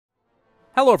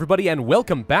Hello everybody and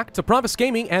welcome back to Pravus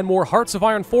Gaming and more Hearts of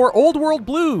Iron 4 Old World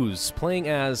Blues, playing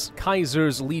as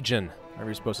Kaiser's Legion. However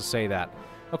you're supposed to say that.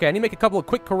 Okay, I need to make a couple of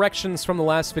quick corrections from the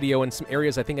last video in some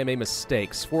areas I think I made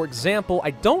mistakes. For example,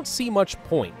 I don't see much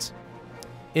point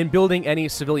in building any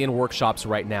civilian workshops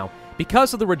right now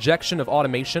because of the rejection of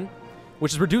automation,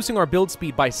 which is reducing our build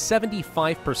speed by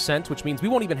 75%, which means we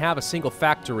won't even have a single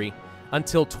factory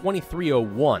until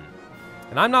 2301.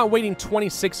 And I'm not waiting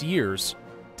 26 years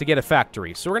to get a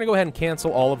factory, so we're going to go ahead and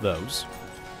cancel all of those.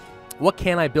 What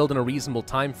can I build in a reasonable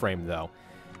time frame, though?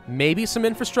 Maybe some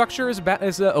infrastructure is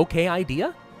an okay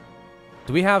idea?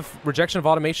 Do we have rejection of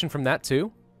automation from that,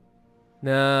 too?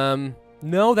 No,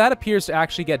 that appears to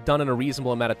actually get done in a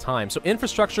reasonable amount of time, so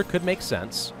infrastructure could make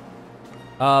sense.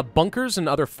 Bunkers and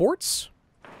other forts?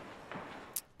 I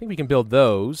think we can build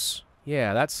those.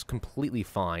 Yeah, that's completely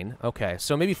fine. Okay,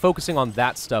 so maybe focusing on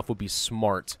that stuff would be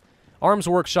smart. Arms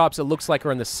workshops, it looks like,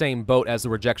 are in the same boat as the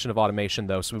rejection of automation,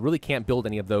 though, so we really can't build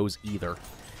any of those either.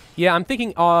 Yeah, I'm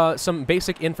thinking some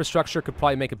basic infrastructure could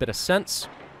probably make a bit of sense.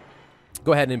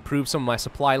 Go ahead and improve some of my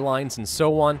supply lines and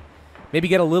so on. Maybe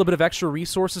get a little bit of extra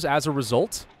resources as a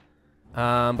result.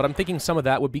 But I'm thinking some of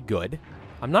that would be good.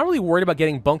 I'm not really worried about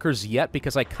getting bunkers yet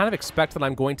because I kind of expect that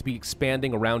I'm going to be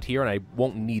expanding around here and I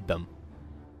won't need them.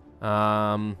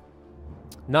 Not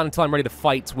until I'm ready to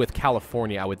fight with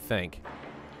California, I would think.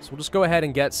 So we'll just go ahead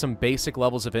and get some basic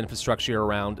levels of infrastructure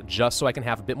around just so I can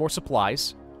have a bit more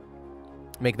supplies.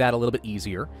 Make that a little bit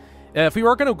easier. If we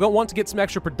are going to want to get some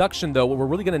extra production, though, what we're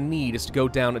really going to need is to go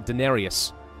down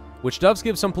Denarius, which does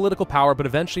give some political power, but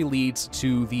eventually leads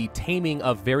to the taming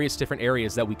of various different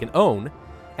areas that we can own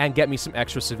and get me some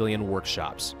extra civilian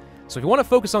workshops. So if you want to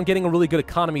focus on getting a really good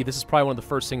economy, this is probably one of the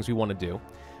first things we want to do.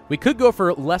 We could go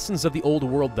for Lessons of the Old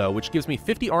World, though, which gives me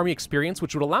 50 army experience,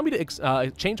 which would allow me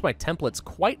to change my templates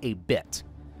quite a bit.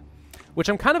 Which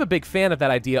I'm kind of a big fan of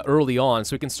that idea early on,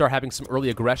 so we can start having some early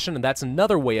aggression, and that's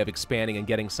another way of expanding and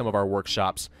getting some of our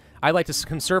workshops. I like to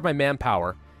conserve my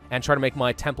manpower and try to make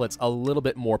my templates a little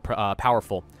bit more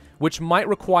powerful, which might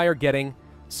require getting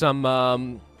some...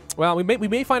 well, we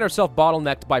may find ourselves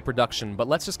bottlenecked by production, but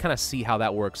let's just kind of see how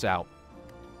that works out.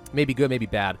 Maybe good, maybe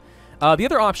bad. The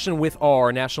other option with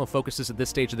our national focuses at this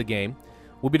stage of the game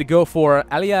will be to go for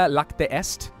Alia Lacte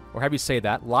Est, or however you say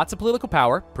that. Lots of political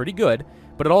power, pretty good,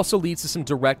 but it also leads to some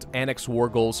direct annex war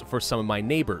goals for some of my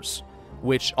neighbors,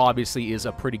 which obviously is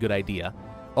a pretty good idea.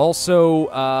 Also,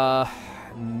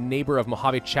 neighbor of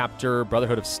Mojave Chapter,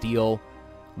 Brotherhood of Steel,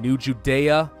 New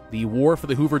Judea, the War for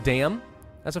the Hoover Dam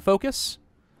as a focus.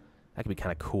 That could be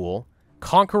kind of cool.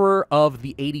 Conqueror of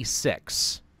the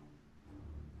 86.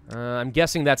 I'm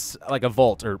guessing that's like a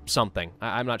vault or something.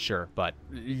 I'm not sure, but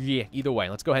yeah, either way,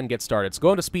 let's go ahead and get started. Let's go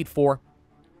into speed 4.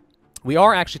 We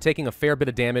are actually taking a fair bit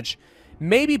of damage.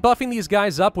 Maybe buffing these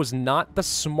guys up was not the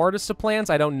smartest of plans,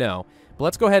 I don't know. But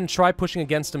let's go ahead and try pushing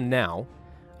against them now.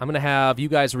 I'm going to have you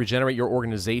guys regenerate your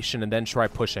organization and then try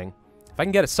pushing. If I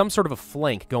can get some sort of a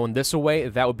flank going this way,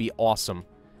 that would be awesome.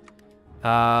 They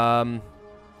have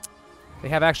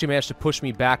actually managed to push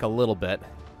me back a little bit,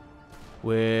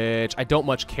 which I don't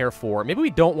much care for. Maybe we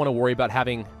don't want to worry about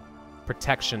having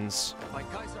protections.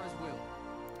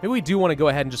 Maybe we do want to go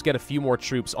ahead and just get a few more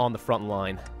troops on the front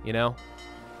line, you know?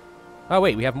 Oh,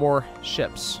 wait, we have more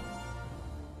ships.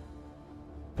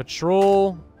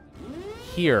 Patrol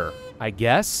here, I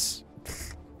guess.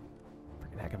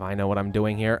 Freaking heck if I know what I'm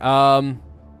doing here. All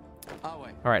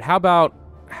right, how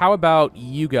about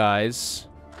you guys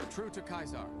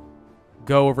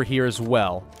go over here as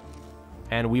well?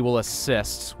 And we will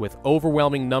assist with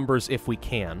overwhelming numbers if we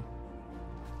can.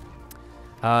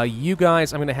 You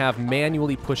guys, I'm going to have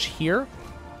manually push here.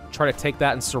 Try to take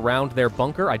that and surround their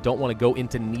bunker. I don't want to go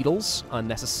into needles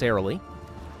unnecessarily.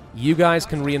 You guys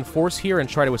can reinforce here and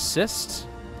try to assist.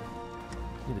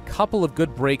 Need a couple of good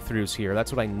breakthroughs here.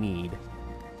 That's what I need.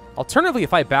 Alternatively,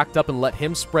 if I backed up and let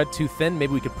him spread too thin,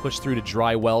 maybe we could push through to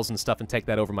dry wells and stuff and take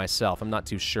that over myself. I'm not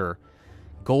too sure.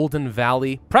 Golden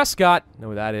Valley. Prescott. Know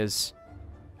who that is.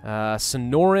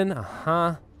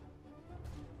 Sonoran,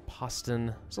 Poston.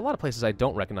 There's a lot of places I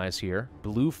don't recognize here.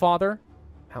 Blue Father,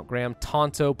 Mount Graham,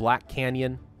 Tonto, Black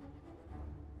Canyon.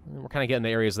 We're kind of getting the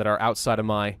areas that are outside of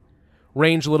my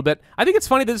range a little bit. I think it's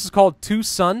funny that this is called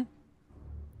Tucson.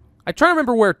 I try to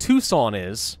remember where Tucson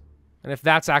is, and if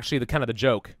that's actually the kind of the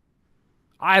joke.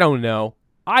 I don't know.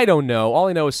 All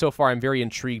I know is so far I'm very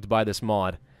intrigued by this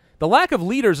mod. The lack of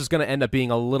leaders is going to end up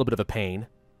being a little bit of a pain.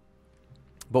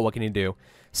 But what can you do?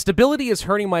 Stability is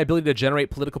hurting my ability to generate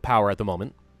political power at the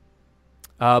moment.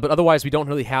 But otherwise, we don't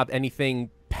really have anything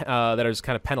that is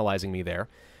kind of penalizing me there.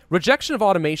 Rejection of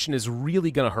automation is really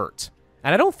going to hurt.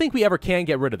 And I don't think we ever can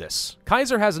get rid of this.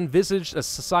 Kaiser has envisaged a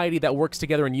society that works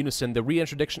together in unison. The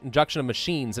reintroduction of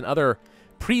machines and other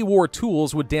pre-war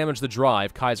tools would damage the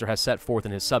drive Kaiser has set forth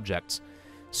in his subjects.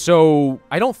 So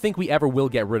I don't think we ever will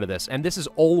get rid of this, and this is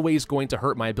always going to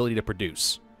hurt my ability to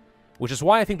produce. Which is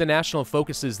why I think the national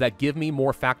focuses that give me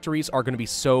more factories are going to be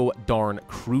so darn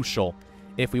crucial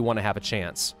if we want to have a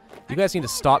chance. You guys need to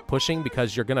stop pushing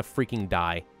because you're going to freaking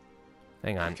die.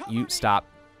 Hang on. You stop.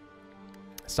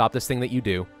 Stop this thing that you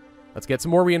do. Let's get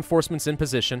some more reinforcements in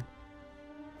position.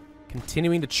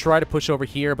 Continuing to try to push over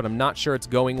here, but I'm not sure it's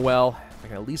going well. If I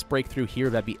can at least break through here,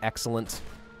 that'd be excellent.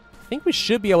 I think we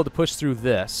should be able to push through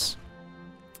this.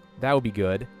 That would be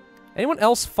good. Anyone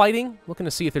else fighting? Looking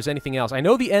to see if there's anything else. I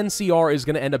know the NCR is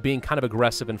going to end up being kind of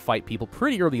aggressive and fight people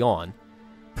pretty early on.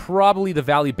 Probably the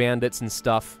Valley Bandits and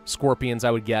stuff. Scorpions,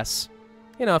 I would guess.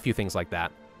 You know, a few things like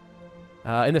that.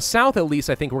 In the south, at least,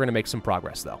 I think we're going to make some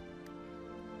progress, though.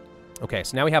 Okay,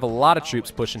 so now we have a lot of troops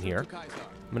pushing here.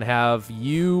 I'm going to have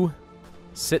you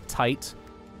sit tight.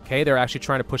 Okay, they're actually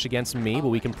trying to push against me, but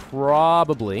we can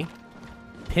probably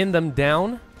pin them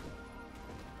down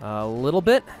a little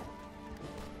bit.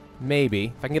 Maybe.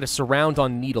 If I can get a surround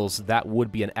on Needles, that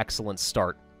would be an excellent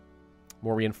start.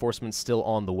 More reinforcements still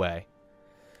on the way.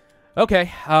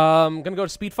 Okay, I'm going to go to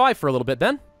speed 5 for a little bit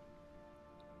then.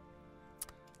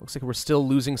 Looks like we're still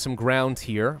losing some ground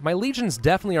here. My legions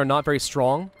definitely are not very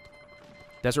strong.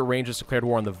 Desert Rangers declared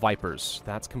war on the Vipers.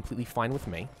 That's completely fine with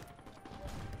me.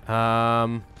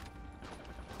 We're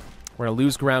going to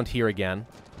lose ground here again.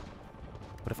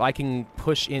 But if I can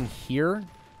push in here...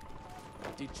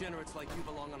 Degenerates like you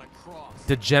belong on a cross.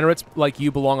 Degenerates like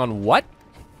you belong on what?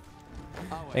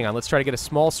 Hang on, let's try to get a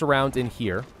small surround in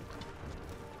here.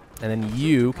 And then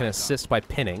you can assist by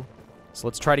pinning. So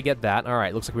let's try to get that.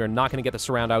 Alright, looks like we are not going to get the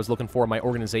surround I was looking for. My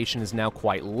organization is now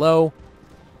quite low.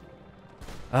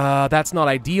 That's not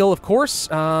ideal, of course.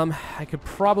 I could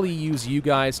probably use you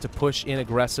guys to push in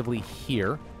aggressively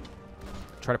here.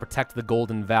 Try to protect the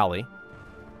Golden Valley.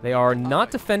 They are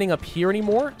not defending up here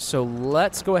anymore, so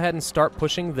let's go ahead and start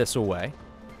pushing this away.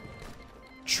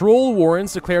 Troll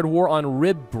Warrens declared war on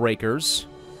Rib Breakers.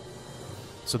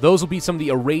 So those will be some of the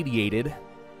irradiated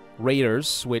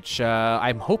raiders, which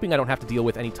I'm hoping I don't have to deal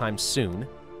with anytime soon.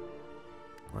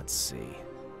 Let's see.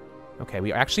 Okay,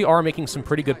 we actually are making some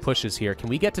pretty good pushes here. Can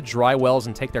we get to Dry Wells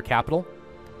and take their capital?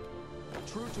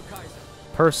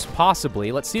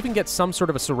 Possibly. Let's see if we can get some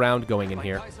sort of a surround going in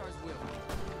here.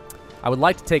 I would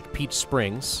like to take Peach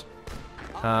Springs.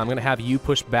 I'm going to have you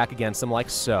push back against them like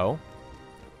so.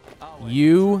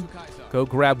 You go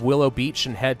grab Willow Beach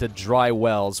and head to Dry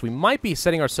Wells. We might be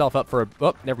setting ourselves up for a...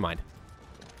 Oh, never mind.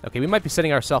 Okay, we might be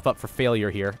setting ourselves up for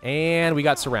failure here. And we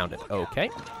got surrounded. Okay.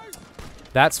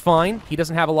 That's fine. He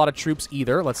doesn't have a lot of troops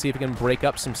either. Let's see if we can break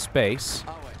up some space.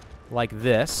 Like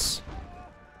this.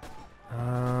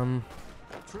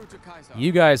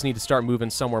 You guys need to start moving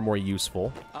somewhere more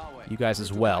useful. You guys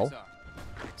as well.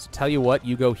 So tell you what,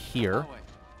 you go here.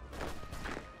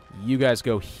 You guys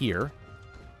go here.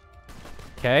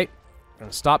 Okay. I'm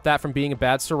going to stop that from being a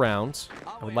bad surround.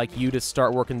 I would like you to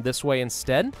start working this way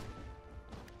instead.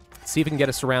 Let's see if we can get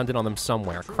a surround in on them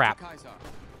somewhere. Crap.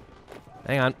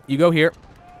 Hang on. You go here.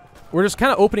 We're just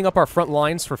kind of opening up our front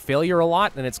lines for failure a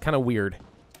lot, and it's kind of weird.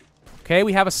 Okay,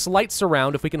 we have a slight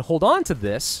surround. If we can hold on to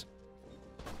this,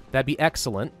 that'd be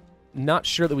excellent. Not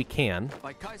sure that we can.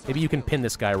 Maybe you can pin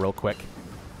this guy real quick.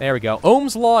 There we go.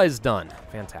 Ohm's Law is done.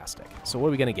 Fantastic. So what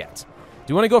are we going to get?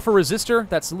 Do you want to go for Resistor?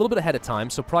 That's a little bit ahead of time,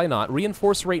 so probably not.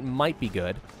 Reinforce rate might be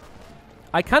good.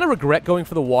 I kind of regret going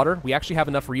for the water. We actually have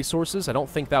enough resources. I don't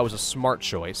think that was a smart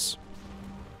choice.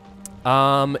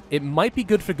 It might be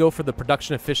good to go for the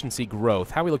production efficiency growth.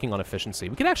 How are we looking on efficiency?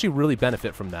 We could actually really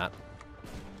benefit from that.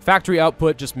 Factory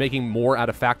output, just making more out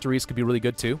of factories could be really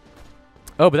good too.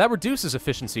 Oh, but that reduces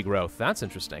efficiency growth. That's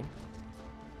interesting.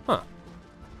 Huh.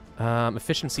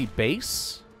 Efficiency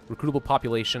base. Recruitable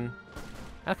population.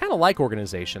 I kind of like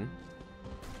organization.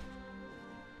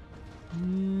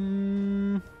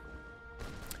 And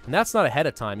that's not ahead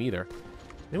of time either.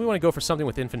 Maybe we want to go for something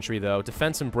with infantry, though.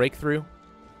 Defense and breakthrough.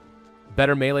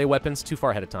 Better melee weapons. Too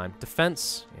far ahead of time.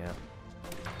 Defense. Yeah.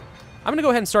 I'm going to go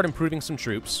ahead and start improving some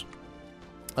troops.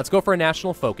 Let's go for a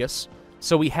national focus.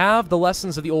 So we have the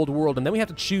lessons of the old world, and then we have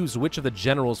to choose which of the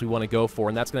generals we want to go for,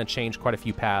 and that's going to change quite a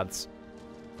few paths.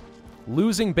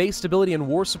 Losing base stability and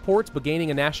war support, but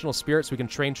gaining a national spirit so we can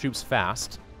train troops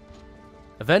fast.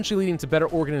 Eventually leading to better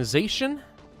organization,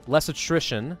 less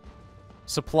attrition,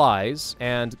 supplies,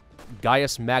 and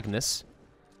Gaius Magnus.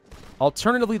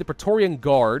 Alternatively, the Praetorian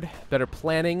Guard, better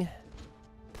planning.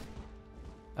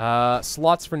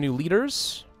 Slots for new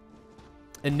leaders.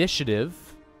 Initiative.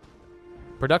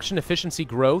 Production efficiency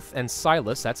growth and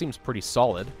Silas. That seems pretty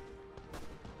solid.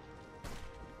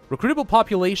 Recruitable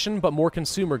population, but more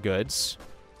consumer goods.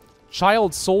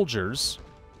 Child soldiers.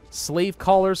 Slave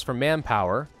collars for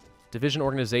manpower. Division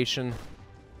organization.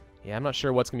 Yeah, I'm not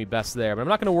sure what's going to be best there, but I'm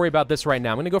not going to worry about this right now.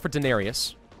 I'm going to go for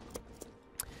denarius.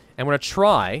 And we're going to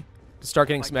try to start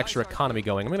getting some extra economy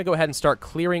going. I'm going to go ahead and start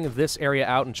clearing this area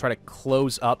out and try to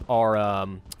close up our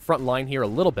front line here a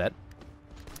little bit.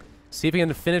 See if we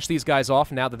can finish these guys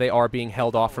off now that they are being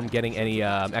held off from getting any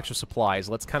extra supplies.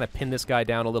 Let's kind of pin this guy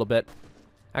down a little bit.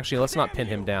 Actually, let's not pin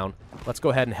him down. Let's go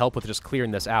ahead and help with just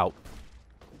clearing this out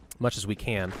much as we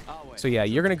can. So yeah,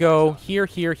 you're going to go here,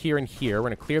 here, here, and here. We're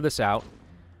going to clear this out.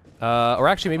 Or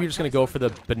actually, maybe you're just going to go for the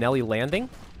Benelli landing.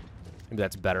 Maybe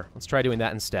that's better. Let's try doing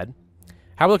that instead.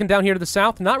 How are we looking down here to the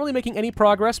south? Not really making any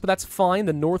progress, but that's fine.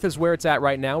 The north is where it's at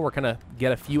right now. We're going to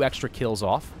get a few extra kills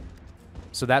off.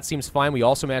 So that seems fine. We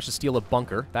also managed to steal a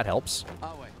bunker. That helps.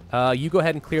 You go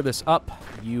ahead and clear this up.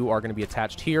 You are going to be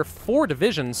attached here. 4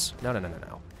 divisions. No, no, no, no,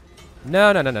 no.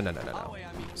 No, no, no, no, no, no, no.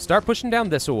 Start pushing down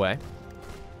this way.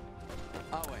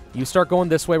 You start going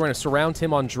this way. We're going to surround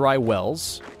him on dry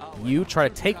wells. You try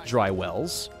to take dry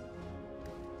wells.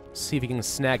 See if he can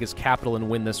snag his capital and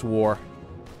win this war.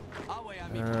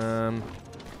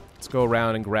 Let's go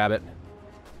around and grab it.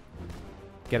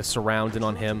 Get a surround in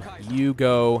on him. You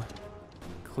go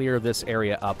clear this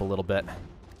area up a little bit.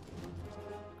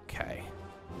 Okay.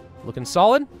 Looking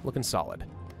solid? Looking solid.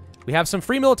 We have some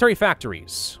free military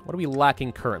factories. What are we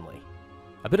lacking currently?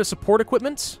 A bit of support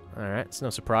equipment. Alright, it's no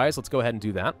surprise. Let's go ahead and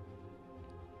do that.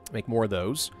 Make more of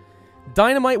those.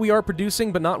 Dynamite we are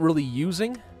producing, but not really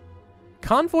using.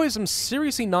 Convoys, I'm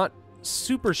seriously not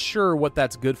super sure what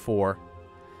that's good for.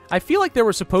 I feel like there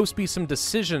were supposed to be some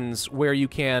decisions where you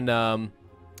can,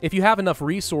 if you have enough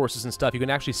resources and stuff, you can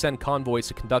actually send convoys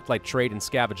to conduct, like, trade and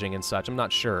scavenging and such. I'm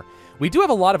not sure. We do have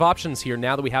a lot of options here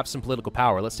now that we have some political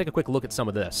power. Let's take a quick look at some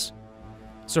of this.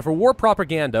 So for war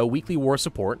propaganda, weekly war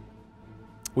support,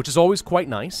 which is always quite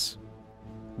nice.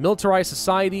 Militarized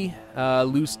society,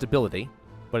 lose stability,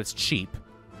 but it's cheap.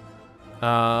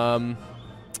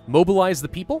 Mobilize the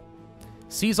people.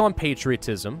 Seize on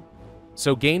patriotism.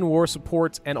 So gain war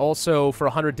support, and also for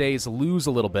 100 days lose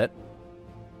a little bit.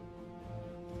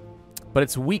 But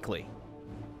it's weekly.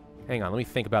 Hang on, let me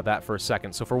think about that for a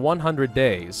second. So for 100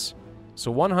 days,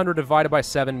 so 100 divided by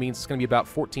 7 means it's going to be about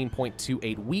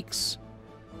 14.28 weeks.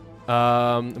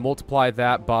 Multiply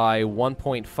that by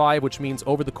 1.5, which means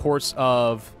over the course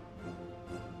of...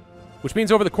 Which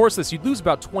means over the course of this, you'd lose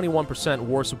about 21%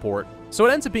 war support. So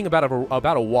it ends up being about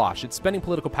a wash. It's spending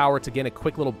political power to gain a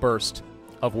quick little burst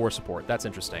of war support. That's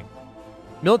interesting.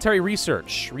 Military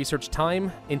research. Research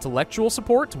time. Intellectual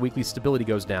support. Weekly stability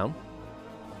goes down.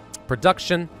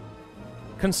 Production.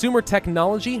 Consumer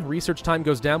technology. Research time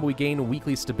goes down, but we gain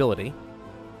weekly stability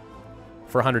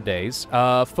for 100 days.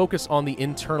 Focus on the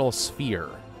internal sphere.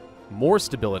 More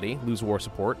stability. Lose war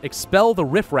support. Expel the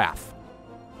riffraff.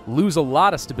 Lose a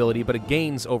lot of stability, but it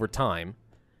gains over time.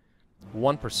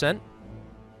 1%.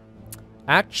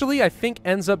 Actually, I think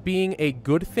ends up being a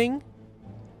good thing.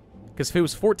 Because if it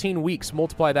was 14 weeks,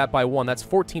 multiply that by 1, that's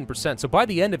 14%. So by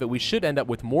the end of it, we should end up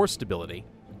with more stability.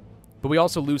 But we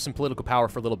also lose some political power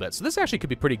for a little bit. So this actually could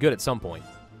be pretty good at some point.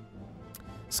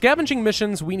 Scavenging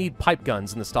missions, we need pipe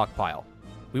guns in the stockpile.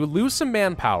 We would lose some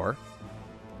manpower.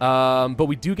 But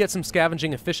we do get some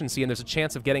scavenging efficiency, and there's a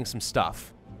chance of getting some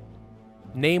stuff.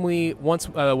 Namely, once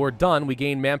we're done, we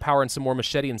gain manpower and some more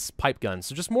machete and pipe guns.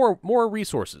 So just more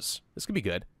resources. This could be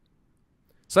good.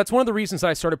 So that's one of the reasons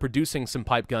I started producing some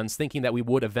pipe guns, thinking that we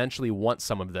would eventually want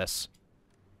some of this.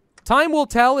 Time will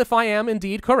tell if I am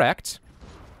indeed correct.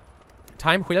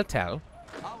 Time will tell.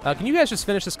 Can you guys just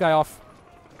finish this guy off?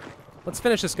 Let's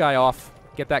finish this guy off.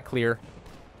 Get that clear.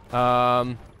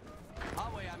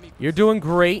 You're doing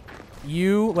great.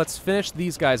 Let's finish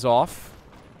these guys off.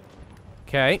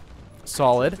 Okay.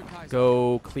 Solid.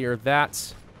 Go clear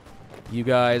that. You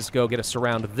guys go get a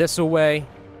surround this away.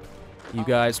 You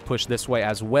guys push this way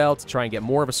as well to try and get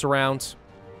more of a surround.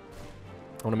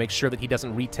 I want to make sure that he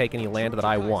doesn't retake any land that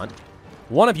I want.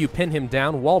 One of you pin him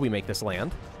down while we make this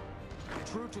land.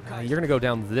 You're going to go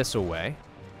down this away.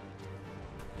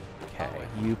 Okay,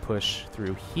 you push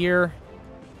through here.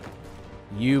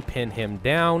 You pin him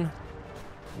down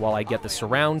while I get the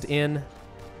surround in.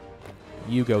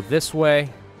 You go this way.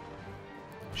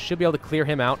 Should be able to clear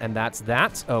him out, and that's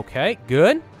that. Okay,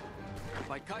 good.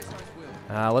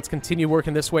 Let's continue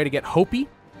working this way to get HoI4,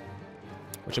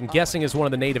 which I'm guessing is one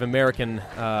of the Native American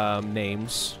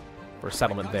names for a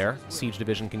settlement there. Siege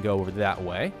Division can go over that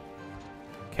way.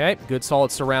 Okay, good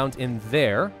solid surround in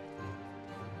there.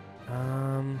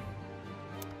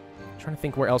 Trying to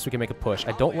think where else we can make a push.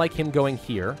 I don't like him going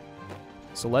here,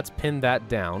 so let's pin that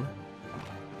down.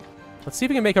 Let's see if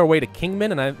we can make our way to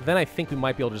Kingman, and then I think we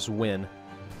might be able to just win.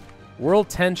 World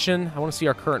tension. I want to see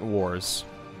our current wars.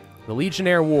 The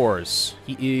Legionnaire Wars.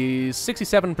 He is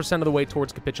 67% of the way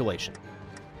towards capitulation.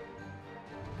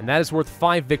 And that is worth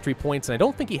 5 victory points, and I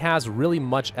don't think he has really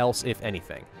much else, if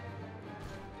anything.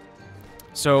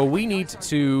 So we need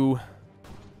to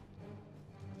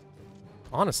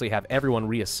honestly have everyone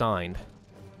reassigned.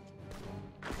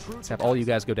 Let's have all you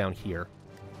guys go down here.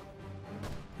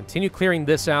 Continue clearing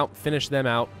this out, finish them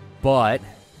out, but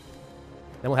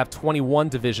then we'll have 21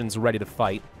 divisions ready to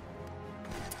fight,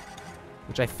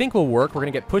 which I think will work. We're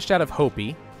going to get pushed out of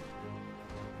HoI4.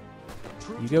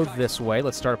 You go this way.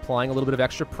 Let's start applying a little bit of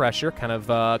extra pressure, kind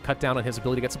of cut down on his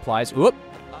ability to get supplies. Oop!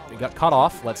 We got cut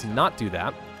off. Let's not do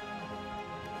that.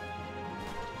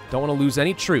 Don't want to lose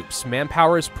any troops.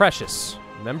 Manpower is precious.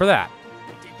 Remember that.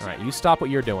 All right, you stop what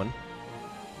you're doing.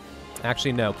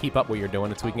 Actually, no, keep up what you're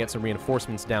doing until we can get some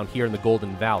reinforcements down here in the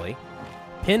Golden Valley.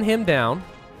 Pin him down.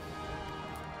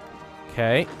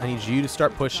 Okay, I need you to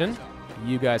start pushing.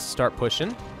 You guys start pushing.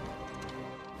 I'm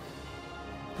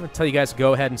going to tell you guys to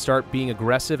go ahead and start being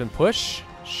aggressive and push.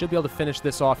 Should be able to finish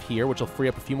this off here, which will free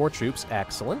up a few more troops.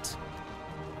 Excellent.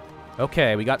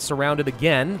 Okay, we got surrounded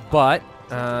again, but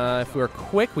if we were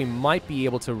quick, we might be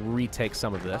able to retake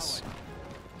some of this.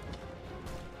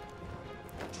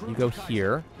 You go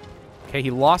here. Okay, he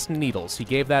lost needles. He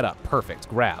gave that up. Perfect.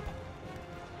 Grab.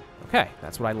 Okay,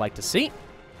 that's what I'd like to see.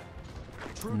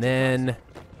 And then,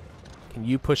 can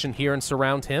you push in here and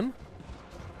surround him?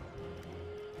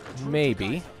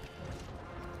 Maybe.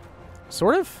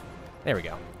 Sort of? There we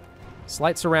go.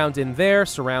 Slight surround in there,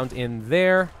 surround in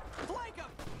there.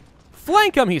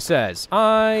 Flank him, he says.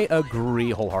 I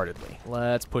agree wholeheartedly.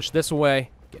 Let's push this away,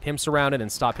 get him surrounded,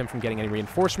 and stop him from getting any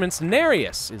reinforcements.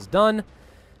 Nereus is done.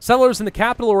 Settlers in the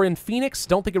capital or in Phoenix.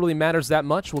 Don't think it really matters that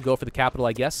much. We'll go for the capital,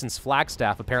 I guess, since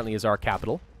Flagstaff apparently is our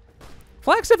capital.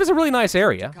 Flagstaff is a really nice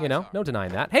area, you know, no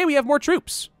denying that. Hey, we have more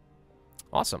troops.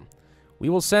 Awesome. We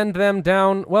will send them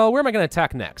down. Well, where am I going to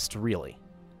attack next, really?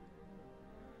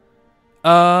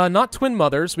 Not Twin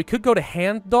Mothers. We could go to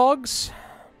Hand Dogs,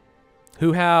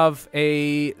 who have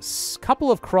a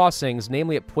couple of crossings,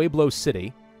 namely at Pueblo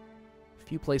City. A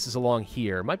few places along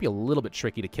here. Might be a little bit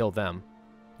tricky to kill them,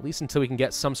 at least until we can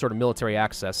get some sort of military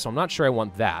access, so I'm not sure I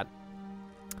want that.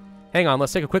 Hang on,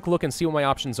 let's take a quick look and see what my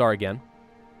options are again.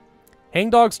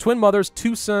 Hangdogs, Twin Mothers,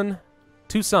 Tucson,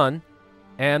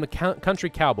 and the County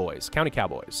Cowboys.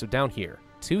 So down here.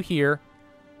 2 here.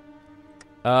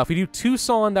 If we do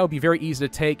Tucson, that would be very easy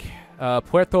to take.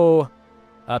 Puerto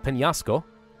Penasco.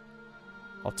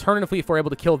 Alternatively, if we're able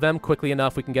to kill them quickly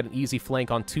enough, we can get an easy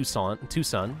flank on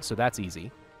Tucson, so that's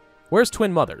easy. Where's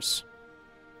Twin Mothers?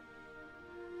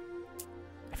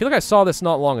 I feel like I saw this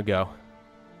not long ago.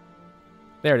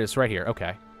 There it is, right here.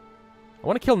 Okay. I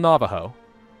want to kill Navajo.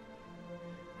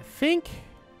 I think...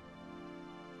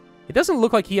 It doesn't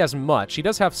look like he has much. He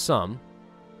does have some.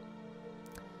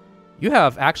 You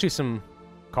have actually some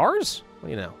cars? What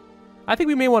do you know? I think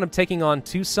we may want him taking on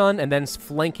Tucson and then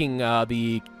flanking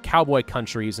the cowboy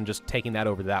countries and just taking that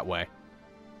over that way.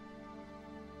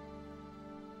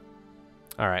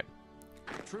 All right.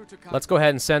 Let's go ahead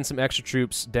and send some extra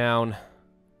troops down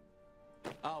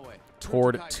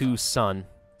toward Tucson.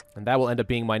 And that will end up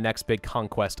being my next big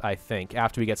conquest, I think,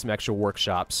 after we get some extra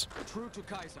workshops.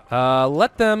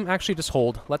 Let them actually just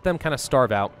hold. Let them kind of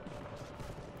starve out.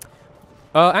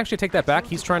 Actually, take that back.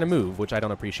 He's trying to move, which I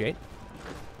don't appreciate.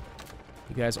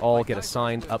 You guys all get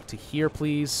assigned up to here,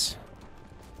 please.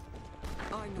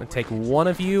 I'm going to take one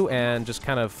of you and just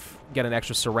kind of get an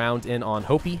extra surround in on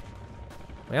HoI4.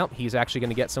 Well, he's actually going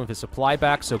to get some of his supply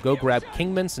back, so go grab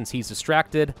Kingman since he's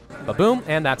distracted. Ba-boom,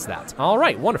 and that's that. All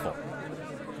right, wonderful.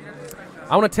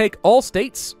 I want to take all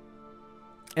states.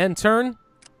 End turn.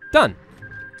 Done.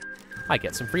 I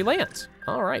get some free land.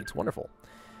 All right, wonderful.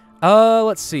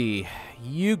 Let's see.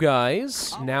 You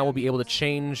guys now will be able to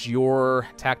change your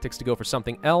tactics to go for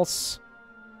something else.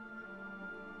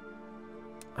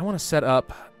 I want to set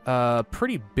up a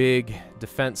pretty big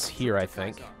defense here, I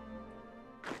think.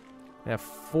 I have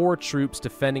 4 troops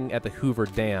defending at the Hoover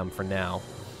Dam for now.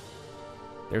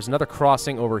 There's another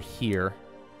crossing over here.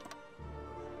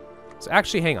 So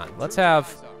actually, hang on. Let's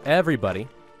have everybody.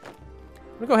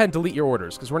 I'm going to go ahead and delete your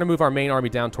orders, because we're going to move our main army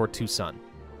down toward Tucson.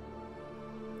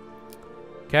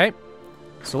 Okay.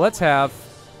 So let's have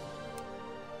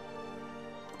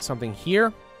something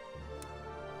here.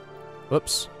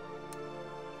 Whoops.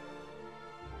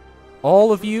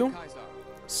 All of you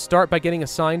start by getting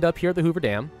assigned up here at the Hoover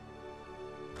Dam.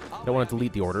 I don't want to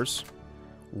delete the orders.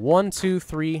 1, 2,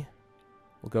 3,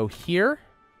 We'll go here.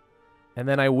 And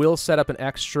then I will set up an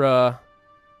extra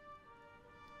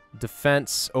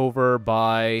defense over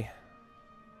by...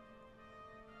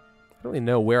 I don't really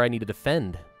know where I need to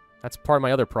defend. That's part of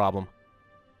my other problem.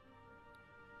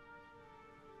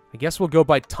 I guess we'll go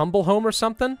by Tumblehome or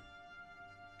something.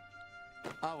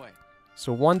 Oh, wait.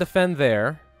 So 1 defend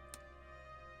there.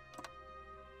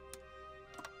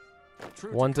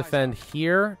 True 1 to defend Kaiser.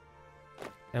 here.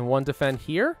 And 1 defend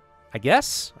here? I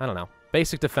guess? I don't know.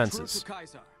 Basic True defenses. to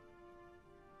Kaiser.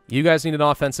 You guys need an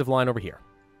offensive line over here.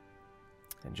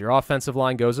 And your offensive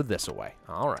line goes with this away.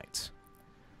 All right.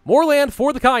 More land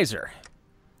for the Kaiser.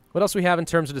 What else do we have in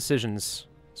terms of decisions?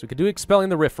 So we could do expelling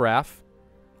the riffraff.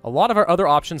 A lot of our other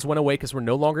options went away because we're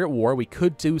no longer at war. We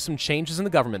could do some changes in the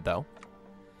government, though.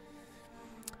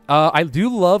 I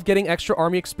do love getting extra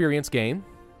army experience gain.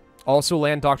 Also,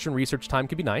 land doctrine research time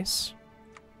could be nice.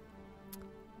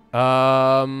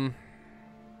 Poseidon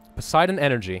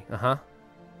energy.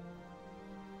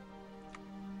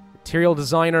 Material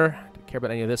designer. Don't care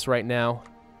about any of this right now.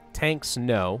 Tanks,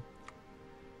 no.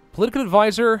 Political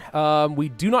advisor. We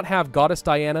do not have Goddess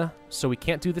Diana, so we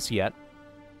can't do this yet.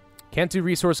 Can't do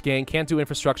resource gain, can't do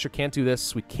infrastructure, can't do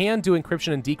this. We can do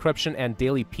encryption and decryption and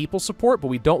daily people support, but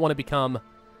we don't want to become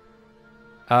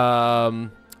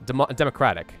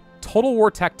democratic. Total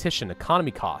war tactician,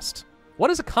 economy cost.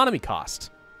 What is economy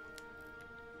cost?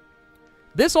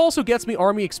 This also gets me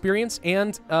army experience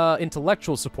and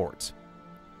intellectual support.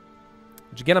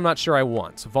 Which again, I'm not sure I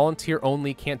want. Volunteer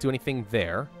only, can't do anything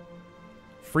there.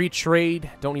 Free trade,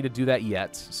 don't need to do that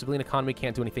yet. Civilian economy,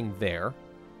 can't do anything there.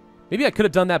 Maybe I could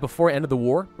have done that before the end of the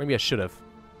war. Maybe I should have.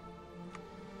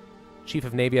 Chief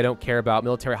of Navy, I don't care about.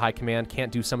 Military High Command,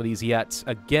 can't do some of these yet.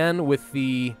 Again, with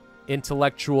the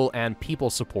intellectual and people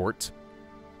support,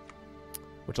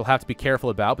 which I'll have to be careful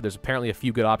about, but there's apparently a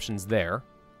few good options there.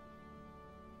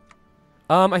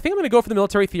 I think I'm going to go for the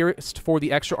military theorist for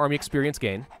the extra army experience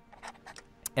gain.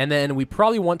 And then we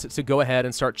probably want to go ahead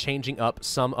and start changing up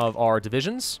some of our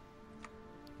divisions.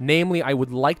 Namely, I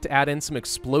would like to add in some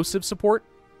explosive support.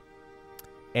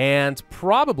 And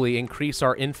probably increase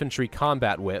our infantry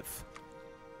combat width.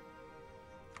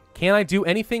 Can I do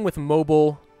anything with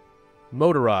mobile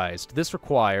motorized? This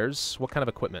requires what kind of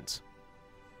equipment?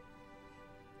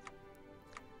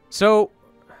 So,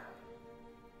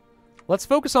 let's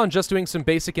focus on just doing some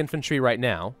basic infantry right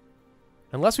now.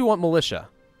 Unless we want militia.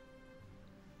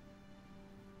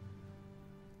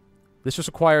 This just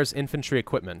requires infantry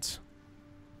equipment.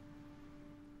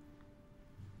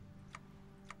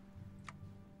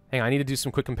 Hang on, I need to do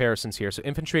some quick comparisons here. So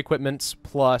infantry equipment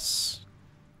plus...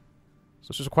 So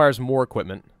this just requires more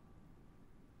equipment.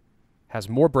 Has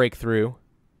more breakthrough.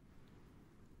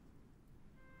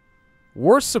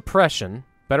 Worse suppression.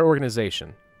 Better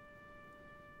organization.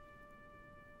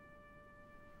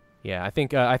 Yeah, I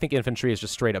think infantry is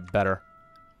just straight up better.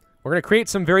 We're going to create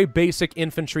some very basic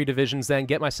infantry divisions then,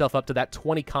 get myself up to that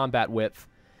 20 combat width.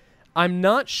 I'm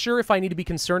not sure if I need to be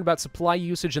concerned about supply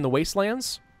usage in the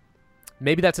wastelands.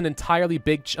 Maybe that's an entirely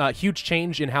big, huge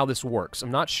change in how this works.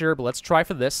 I'm not sure, but let's try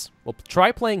for this. We'll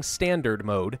try playing standard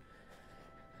mode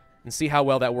and see how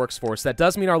well that works for us. That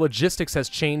does mean our logistics has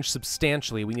changed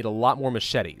substantially. We need a lot more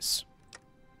machetes.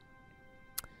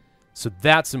 So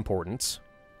that's important.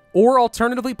 Or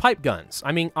alternatively, pipe guns.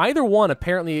 I mean, either one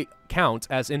apparently count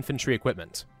as infantry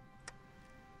equipment.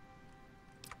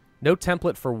 No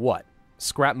template for what?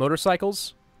 Scrap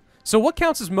motorcycles? So what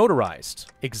counts as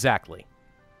motorized? Exactly.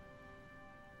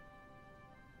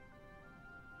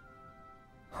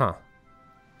 Huh.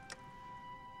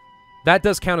 That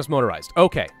does count as motorized.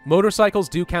 Okay, motorcycles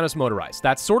do count as motorized.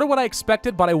 That's sort of what I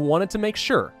expected, but I wanted to make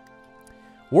sure.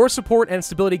 War support and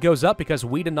stability goes up because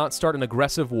we did not start an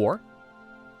aggressive war.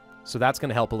 So that's going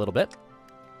to help a little bit.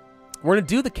 We're going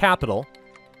to do the capital,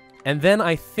 and then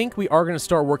I think we are going to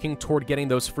start working toward getting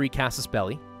those free casus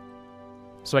belli,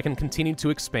 so I can continue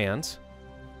to expand.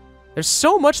 There's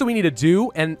so much that we need to do,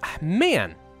 and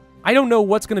man, I don't know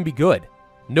what's going to be good.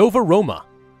 Nova Roma.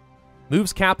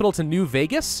 Moves capital to New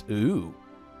Vegas? Ooh.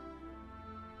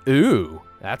 Ooh,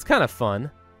 that's kind of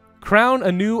fun. Crown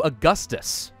a new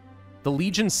Augustus. The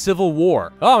Legion Civil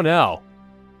War. Oh no.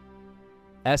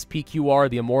 SPQR,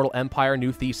 the Immortal Empire,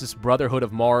 New Thesis, Brotherhood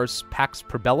of Mars, Pax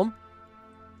Probellum.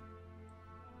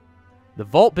 The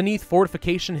Vault Beneath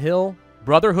Fortification Hill.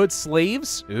 Brotherhood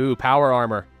Slaves. Ooh, power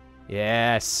armor.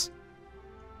 Yes.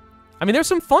 I mean, there's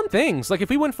some fun things. Like, if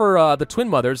we went for the Twin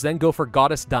Mothers, then go for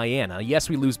Goddess Diana, yes,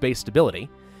 we lose base stability.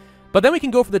 But then we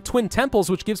can go for the Twin Temples,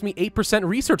 which gives me 8%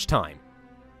 research time.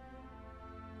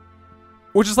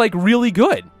 Which is, like, really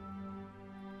good.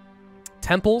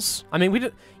 temples. I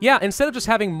mean, yeah, instead of just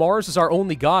having Mars as our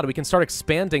only god, we can start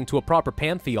expanding to a proper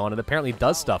pantheon. It apparently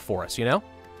does stuff for us, you know?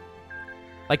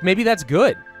 Like, maybe that's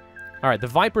good. All right, the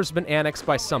Viper's been annexed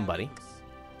by somebody.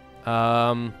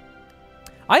 I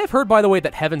have heard, by the way,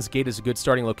 that Heaven's Gate is a good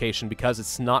starting location because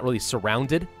it's not really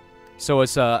surrounded. So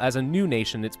as a new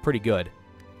nation, it's pretty good.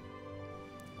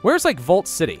 Where's, like, Vault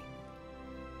City?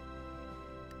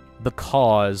 The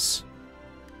Cause.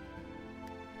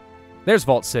 There's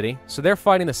Vault City. So they're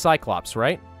fighting the Cyclops,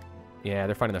 right? Yeah,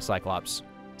 they're fighting the Cyclops.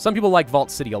 Some people like Vault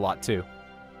City a lot, too.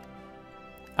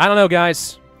 I don't know,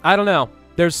 guys. I don't know.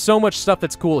 There's so much stuff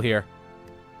that's cool here.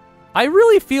 I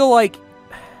really feel like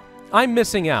I'm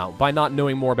missing out by not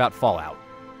knowing more about Fallout.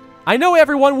 I know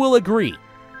everyone will agree.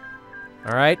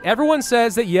 All right? Everyone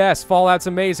says that, yes, Fallout's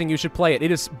amazing, you should play it.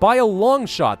 It is, by a long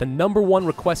shot, the #1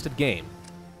 requested game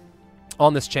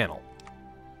on this channel.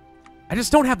 I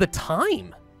just don't have the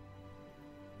time.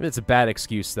 It's a bad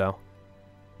excuse, though.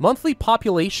 Monthly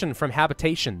population from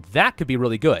habitation. That could be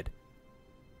really good.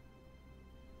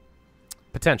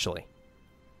 Potentially.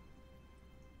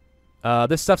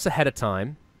 This stuff's ahead of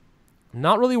time. I'm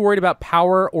not really worried about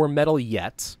power or metal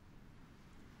yet.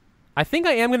 I think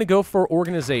I am going to go for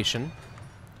organization.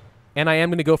 And I am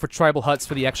going to go for tribal huts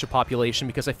for the extra population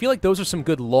because I feel like those are some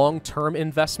good long-term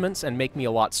investments and make me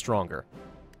a lot stronger.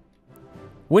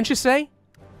 Wouldn't you say?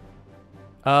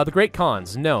 The Great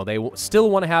Khans. No, they still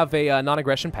want to have a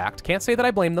non-aggression pact. Can't say that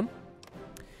I blame them.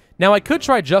 Now, I could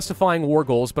try justifying war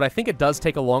goals, but I think it does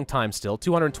take a long time still.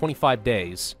 225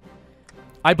 days.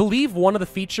 I believe one of the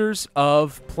features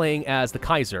of playing as the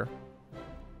Kaiser...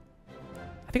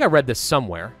 I think I read this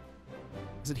somewhere.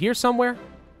 Is it here somewhere?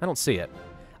 I don't see it.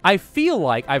 I feel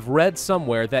like I've read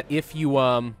somewhere that if you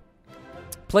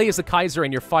play as the Kaiser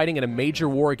and you're fighting in a major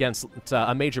war against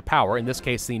a major power, in this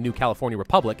case the new Californian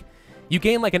Republic, you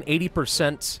gain like an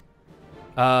 80%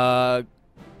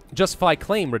 justified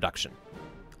claim reduction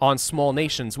on small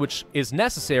nations, which is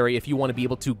necessary if you want to be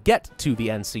able to get to the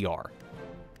NCR.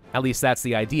 At least that's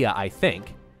the idea, I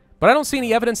think. But I don't see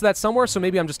any evidence of that somewhere, so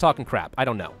maybe I'm just talking crap. I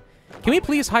don't know. Can we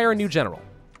please hire a new general?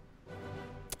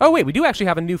 Oh, wait, we do actually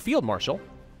have a new field marshal.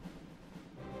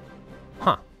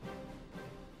 Huh.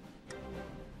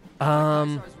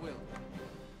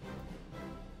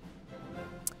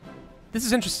 This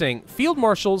is interesting. Field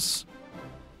marshals,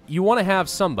 you want to have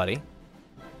somebody.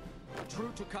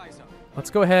 True to Kaiser. Let's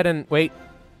go ahead and wait.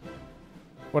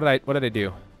 What did I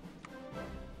do?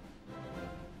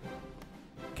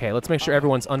 Okay, let's make sure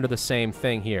everyone's under the same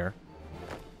thing here.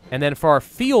 And then for our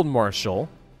field marshal,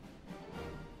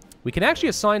 we can actually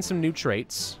assign some new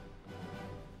traits.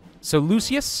 So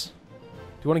Lucius,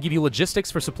 do you want to give you logistics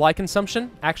for supply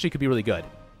consumption? Actually could be really good.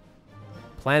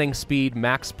 Planning speed,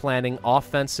 max planning,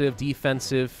 offensive,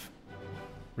 defensive,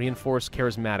 reinforced,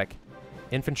 charismatic.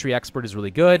 Infantry expert is really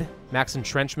good. Max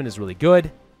entrenchment is really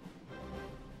good.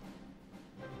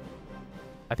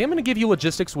 I think I'm going to give you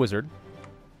logistics wizard.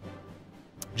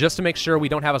 Just to make sure we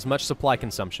don't have as much supply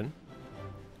consumption.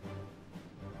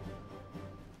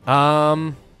 Do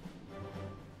I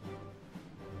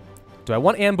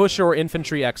want ambusher or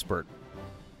infantry expert?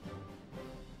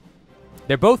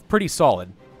 They're both pretty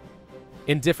solid.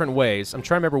 In different ways. I'm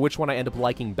trying to remember which one I end up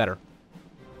liking better.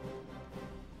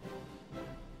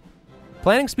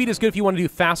 Planning speed is good if you want to do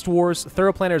fast wars.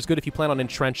 Thorough planner is good if you plan on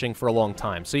entrenching for a long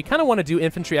time. So you kind of want to do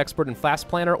infantry expert and fast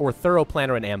planner, or thorough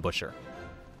planner and ambusher.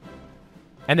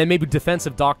 And then maybe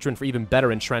defensive doctrine for even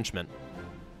better entrenchment.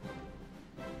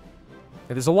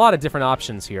 There's a lot of different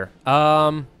options here.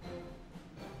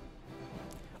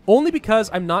 Only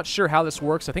because I'm not sure how this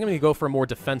works. I think I'm going to go for a more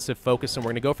defensive focus, and we're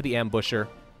going to go for the ambusher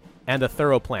and the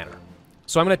thorough planner.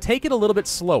 So I'm going to take it a little bit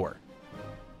slower.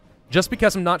 Just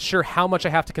because I'm not sure how much I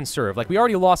have to conserve. Like, we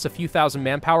already lost a few thousand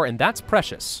manpower, and that's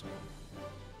precious.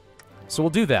 So we'll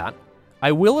do that.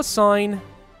 I will assign...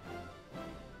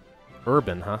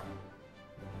 Urban, huh?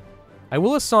 I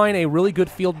will assign a really good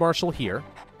field marshal here.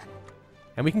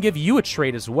 And we can give you a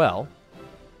trait as well.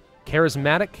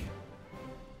 Charismatic.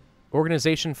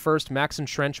 Organization first, max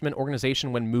entrenchment,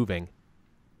 organization when moving.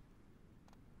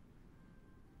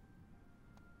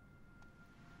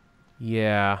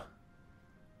 Yeah.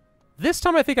 This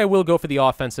time I think I will go for the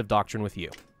offensive doctrine with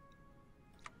you.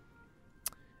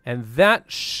 And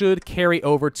that should carry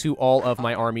over to all of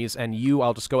my armies, and you,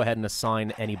 I'll just go ahead and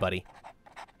assign anybody.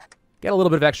 Get a little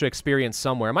bit of extra experience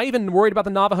somewhere. Am I even worried about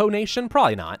the Navajo Nation?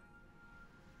 Probably not.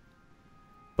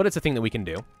 But it's a thing that we can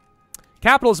do.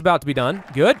 Capital's about to be done.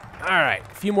 Good. All right.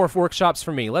 A few more workshops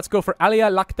for me. Let's go for Alia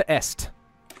Lacta Est.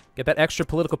 Get that extra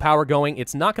political power going.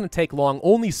 It's not going to take long.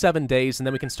 Only 7 days, and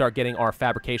then we can start getting our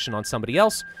fabrication on somebody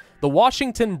else. The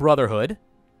Washington Brotherhood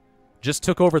just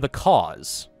took over the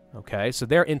cause. Okay, so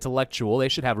they're intellectual. They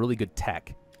should have really good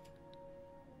tech.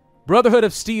 Brotherhood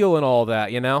of Steel and all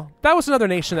that, you know? That was another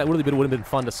nation that really would have been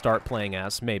fun to start playing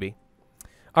as, maybe.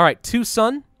 All right,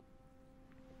 Tucson.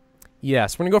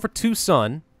 Yes, we're going to go for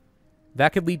Tucson.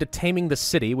 That could lead to taming the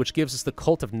city, which gives us the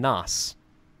Cult of Nas.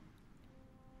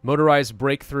 Motorized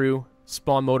breakthrough,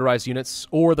 spawn motorized units,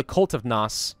 or the Cult of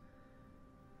Nas.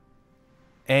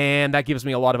 And that gives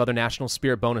me a lot of other national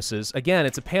spirit bonuses. Again,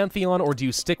 it's a pantheon, or do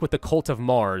you stick with the Cult of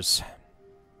Mars?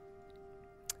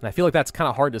 And I feel like that's kind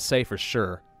of hard to say for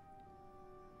sure.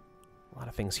 A lot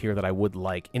of things here that I would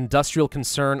like. Industrial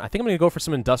concern. I think I'm going to go for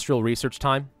some industrial research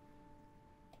time.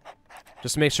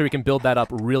 Just to make sure we can build that up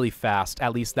really fast.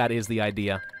 At least that is the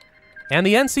idea. And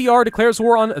the NCR declares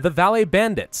war on the Valle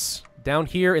Bandits down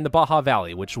here in the Baja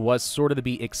Valley, which was sort of to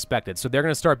be expected. So they're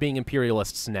going to start being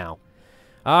imperialists now.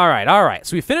 All right.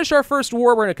 So we finished our first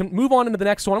war. We're going to move on into the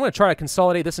next one. I'm going to try to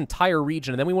consolidate this entire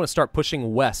region, and then we want to start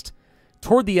pushing west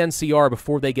toward the NCR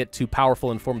before they get too powerful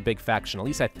and form a big faction. At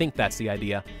least I think that's the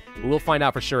idea. But we'll find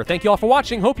out for sure. Thank you all for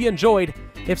watching. Hope you enjoyed.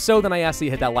 If so, then I ask that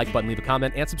you hit that like button, leave a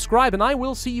comment, and subscribe, and I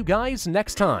will see you guys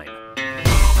next time.